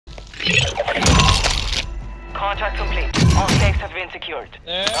Contact complete. All safes have been secured.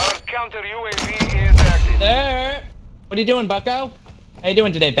 There. Our counter UAV is active. There. What are you doing, Bucko? How you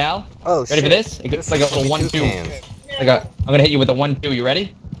doing today, pal? Oh, ready shit. for this? It's like a little 1-2. Timmy2cans. I'm gonna hit you with a 1-2. You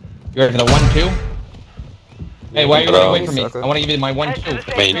ready? You ready for the 1-2? Hey, why are you running away from me? I want to give you my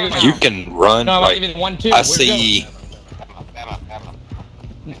 1-2. I mean, you can run. No, I want to like, give you the 1-2. I see.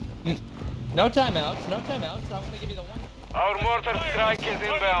 No timeouts. No timeouts. I'm gonna give you the 1. Our mortar strike is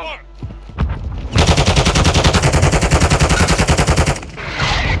inbound.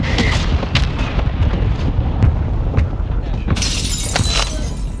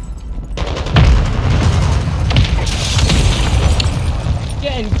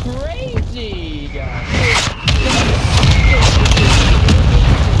 Getting crazy, guys.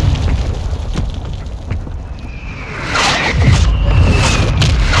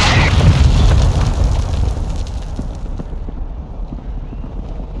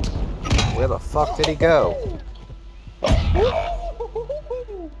 Where the fuck did he go?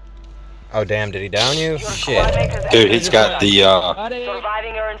 Oh damn, did he down you? Shit. Dude, he's got the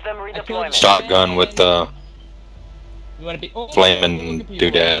Surviving earns them redeployment. shotgun with the You wanna be flaming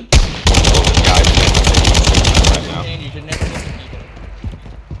doodad.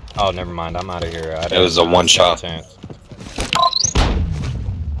 Oh, never mind. I'm out of here. It was a one shot. Chance.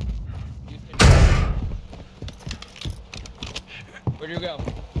 Where'd you go?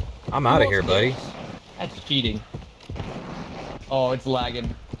 I'm out of here, buddy. That's cheating. Oh, it's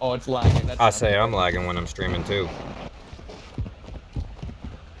lagging. Oh, it's lagging. That's I say I'm lagging when I'm streaming too.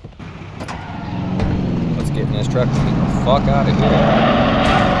 Let's get in this truck and get the fuck out of here.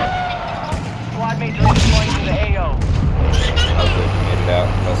 Squad mates are deploying to the AO. Oh, good. We made it out.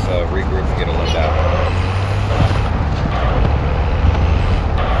 Let's regroup and get a lift out.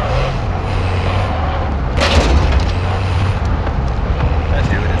 That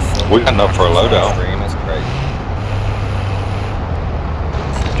dude is so We got enough for a loadout. Stream is crazy.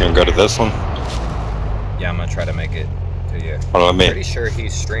 You gonna go to this one? Yeah, I'm gonna try to make it to you. Well, let I'm me pretty sure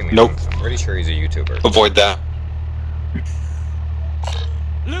he's streaming. Nope. I'm pretty sure he's a YouTuber. avoid that.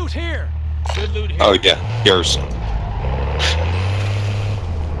 Loot here. Good loot here. Oh yeah, yours.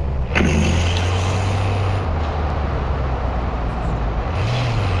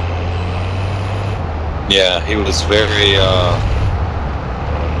 Yeah, he was very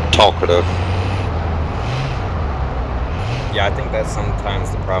talkative. Yeah, I think that's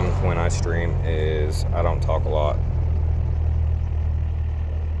sometimes the problem when I stream is I don't talk a lot.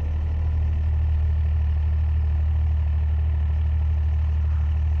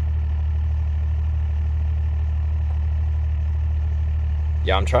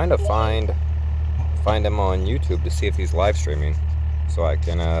 Yeah, I'm trying to find him on YouTube to see if he's live streaming, so I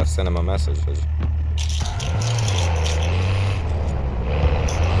can send him a message.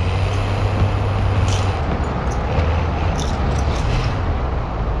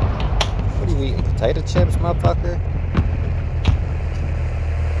 What are you eating? Potato chips, motherfucker?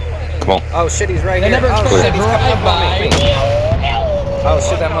 Come on. Oh shit, he's right They here. never Oh tried shit, to he's coming up on me. Oh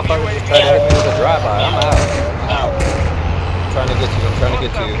shit, that motherfucker just tried to hit me with a drive-by. I'm out. I'm trying to get you. I'm trying to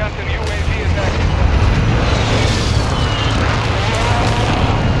get Our you. counter UAV is active.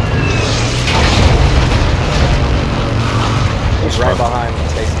 He's right behind me,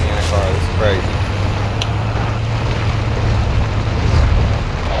 chasing me in a car. This is crazy.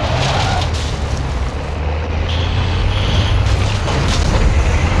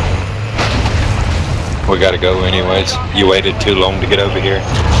 We gotta go anyways. You waited too long to get over here.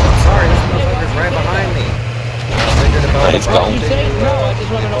 I'm sorry, this motherfucker's right behind me. I figured about He's it. gone. No, I just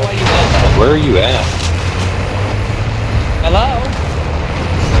want to know why you left. Where are you at? Hello?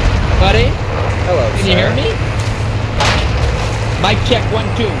 Buddy? Hello, Can you hear me? Mic check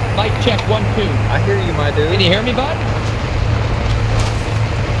 1-2. Mic check 1-2. I hear you, my dude. Can you hear me, bud?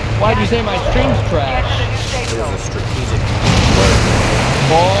 Why'd you say my stream's trash? It was a strategic work.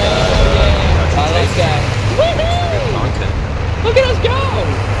 Oh, yeah. I like that. Good content. Look at us go!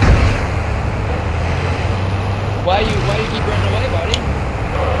 Why you keep running away, buddy?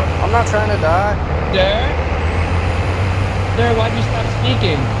 I'm not trying to die. Sir? Sir, why'd you stop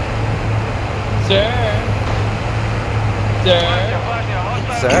speaking? Sir? Sir?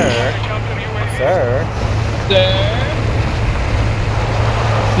 Sir? Sir? Sir?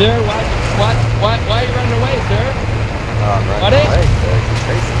 Sir, why are you running away, sir? Oh, I'm running Buddy? away. He's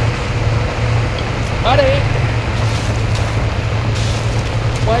chasing me. Buddy?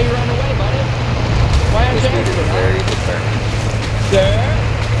 Why are you running away, buddy? Why aren't This you dude is answering, very determined. Sir?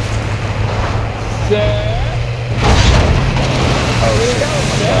 Sir? Oh, Where you shit. going,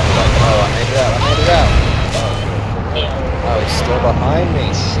 sir? Oh, I made it out. I made it out. Oh, he's still behind me.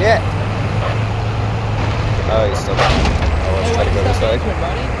 Shit. Oh, he's still down. Oh, let's try to go this way.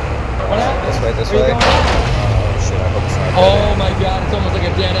 What happened? This way. Oh, shit, I hope it's not dead. Oh my god, it's almost like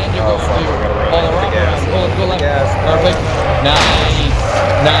a dead end. You're going fuck, to. we gotta run Oh, for the gas. go left. Gas. Perfect.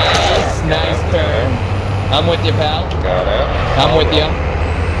 Nice turn. I'm with you, pal. Got it. I'm with you.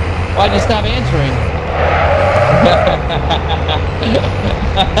 Why'd you stop answering?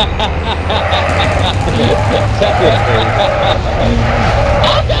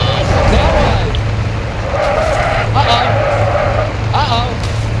 Oh god! Now what? Uh-oh.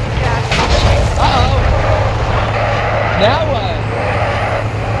 Now what?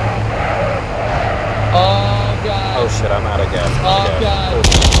 Oh god. Oh shit, I'm out of gas. Oh god.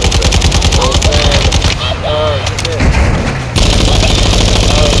 Oh shit.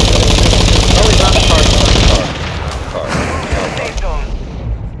 Oh, he's not in the car. Safe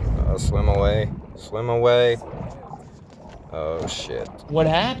zone. Swim away. Swim away. Oh shit. What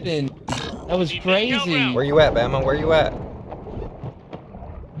happened? That was crazy. Where you at, Bama? Where you at?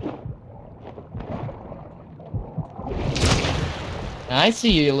 I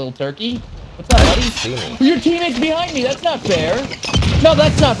see you, little turkey. What's up, buddy? See me. Your teammate's behind me. That's not fair. No,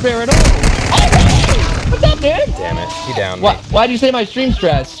 that's not fair at all. Oh, what's up, dude? Damn it. He downed me. Why'd you say my stream's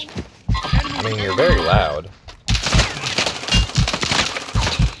trash? I mean, you're very loud.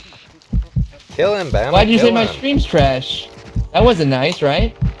 Kill him, Bama. Why'd you say my him. stream's trash? That wasn't nice,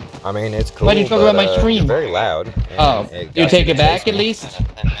 right? I mean, it's cool. Why'd you talk about my stream? You're very loud. Oh, you take it back at least?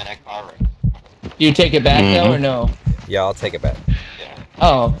 You take it back though, or no? Yeah, I'll take it back.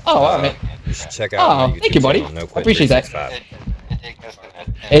 Oh, alright. You should check out my YouTube thank you, buddy. channel, No I Quit appreciate that.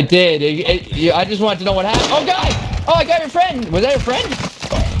 365. It did. I just wanted to know what happened. Oh, God! Oh, I got your friend. Was that your friend?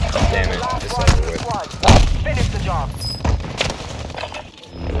 Damn it. It's over with. Finish the job.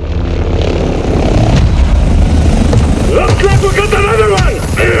 Looks like we got another one!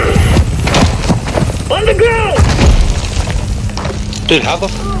 On the ground! Dude, how the